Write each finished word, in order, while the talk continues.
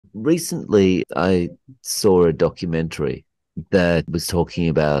Recently, I saw a documentary that was talking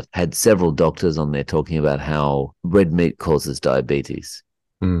about, had several doctors on there talking about how red meat causes diabetes.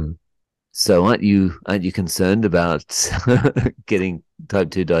 Mm, So aren't you concerned about getting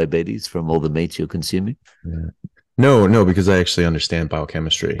type 2 diabetes from all the meat you're consuming? yeah. No, no, because I actually understand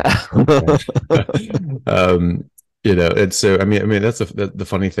biochemistry. um, and so I mean that's the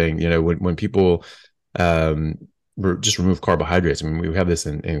funny thing. When people um, just remove carbohydrates. I mean, we have this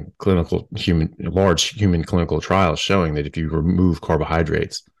in large human clinical trials showing that if you remove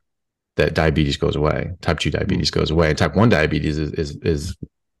carbohydrates, that diabetes goes away. Type 2 Mm. diabetes goes away, and type 1 diabetes is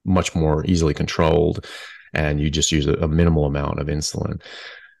much more easily controlled, and you just use a minimal amount of insulin.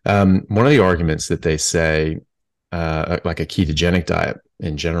 One of the arguments that they say, like a ketogenic diet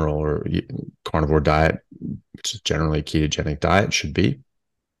in general, or carnivore diet, which is generally a ketogenic diet should be,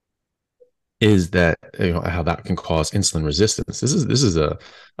 is that how that can cause insulin resistance. This is a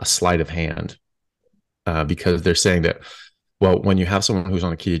sleight of hand, because they're saying that, well, when you have someone who's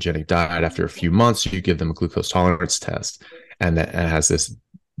on a ketogenic diet, after a few months, you give them a glucose tolerance test, and that has this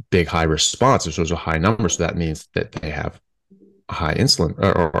big high response. So there's a high number, so that means that they have high insulin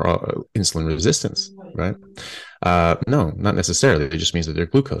or insulin resistance, right? No, not necessarily. It just means that their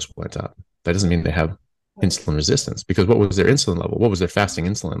glucose went up. That doesn't mean they have insulin resistance, because what was their insulin level? What was their fasting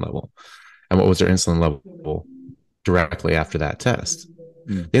insulin level? And what was their insulin level directly after that test?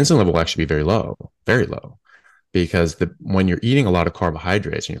 Mm. The insulin level will actually be very low, because when you're eating a lot of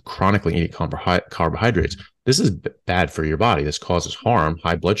carbohydrates and you're chronically eating carbohydrates, this is bad for your body. This causes harm.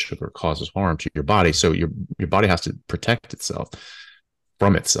 High blood sugar causes harm to your body. So your body has to protect itself,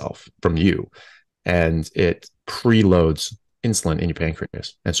 from you, and it preloads insulin in your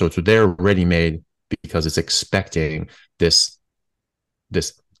pancreas. And so it's there ready made, because it's expecting this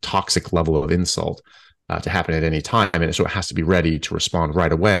this toxic level of insult to happen at any time. And so it has to be ready to respond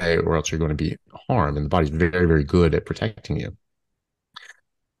right away, or else you're going to be harmed. And the body's very, very good at protecting you.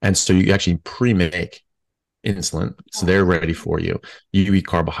 And so you actually pre make insulin. So they're ready for you. You eat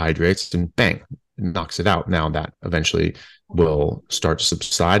carbohydrates and bang, it knocks it out. Now that eventually will start to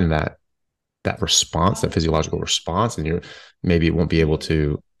subside, and that response, that physiological response, and you maybe it won't be able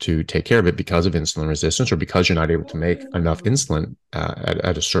to take care of it because of insulin resistance, or because you're not able to make enough insulin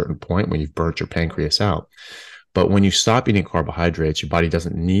at a certain point when you've burnt your pancreas out. But when you stop eating carbohydrates, your body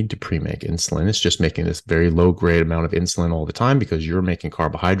doesn't need to pre-make insulin. It's just making this very low grade amount of insulin all the time, because you're making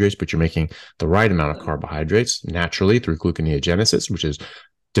carbohydrates, but you're making the right amount of carbohydrates naturally through gluconeogenesis, which is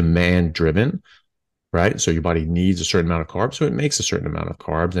demand driven, right? So your body needs a certain amount of carbs, so it makes a certain amount of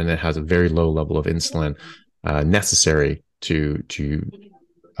carbs, and it has a very low level of insulin necessary to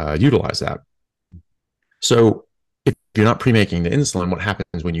utilize that. So if you're not pre-making the insulin, what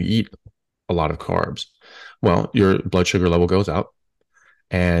happens when you eat a lot of carbs? Well, your blood sugar level goes up,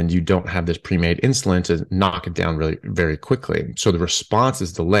 and you don't have this pre-made insulin to knock it down really very quickly. So the response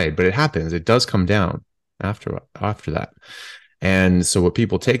is delayed, but it happens. It does come down after that. And so what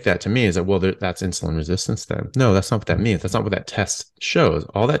people take that to mean is that, well, that's insulin resistance then. No, that's not what that means. That's not what that test shows.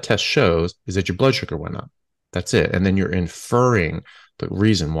 All that test shows is that your blood sugar went up. That's it. And then you're inferring the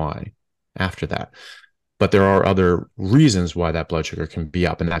reason why after that. But there are other reasons why that blood sugar can be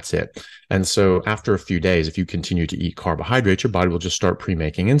up, and that's it. And so after a few days, if you continue to eat carbohydrates, your body will just start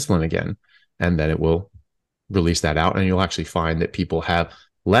pre-making insulin again, and then it will release that out, and you'll actually find that people have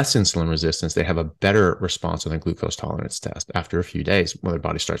less insulin resistance. They have a better response on the glucose tolerance test after a few days when their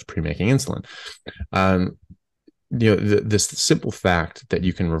body starts pre-making insulin. Um, this simple fact that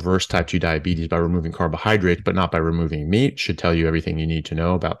you can reverse type 2 diabetes by removing carbohydrates, but not by removing meat, should tell you everything you need to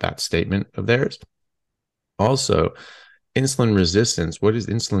know about that statement of theirs. Also, insulin resistance. What is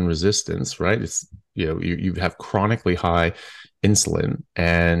insulin resistance, right? It's, you have chronically high insulin,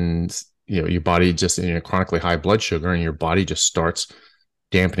 and your body just chronically high blood sugar, and your body just starts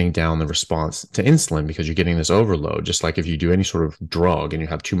dampening down the response to insulin, because you're getting this overload. Just like if you do any sort of drug and you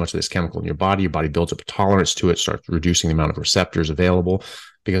have too much of this chemical in your body builds up a tolerance to it, starts reducing the amount of receptors available,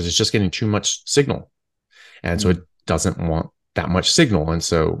 because it's just getting too much signal. And so it Mm. doesn't want that much signal. And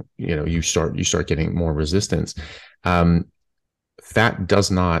so, you start getting more resistance. Um, Fat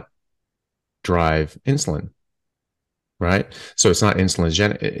does not drive insulin, right? So it's not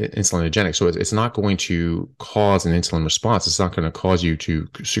insulinogenic. So it's not going to cause an insulin response. It's not going to cause you to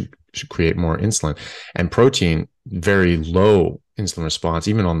create more insulin. And protein, very low insulin response,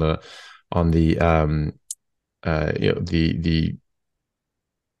 even on the the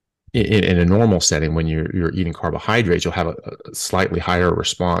in a normal setting. When you're eating carbohydrates, you'll have a slightly higher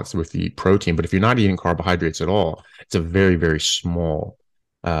response with the protein. But if you're not eating carbohydrates at all, it's a very, very small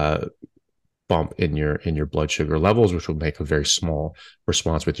uh, bump in your blood sugar levels, which will make a very small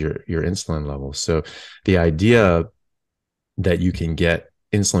response with your insulin levels. So the idea that you can get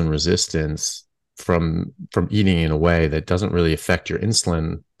insulin resistance from eating in a way that doesn't really affect your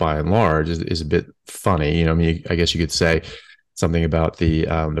insulin by and large is a bit funny. I mean, I guess you could say something about the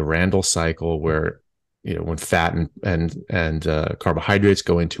Randall cycle, where when fat and carbohydrates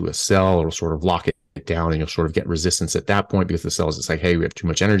go into a cell, it'll sort of lock it down, and you'll sort of get resistance at that point, because the cells, it's like, hey, we have too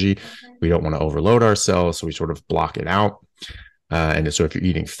much energy, we don't want to overload our cells, so we sort of block it out. And so if you're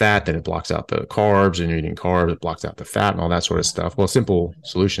eating fat, then it blocks out the carbs, and you're eating carbs, it blocks out the fat and all that sort of stuff. Well, simple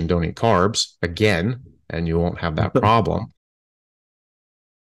solution: don't eat carbs again, and you won't have that problem.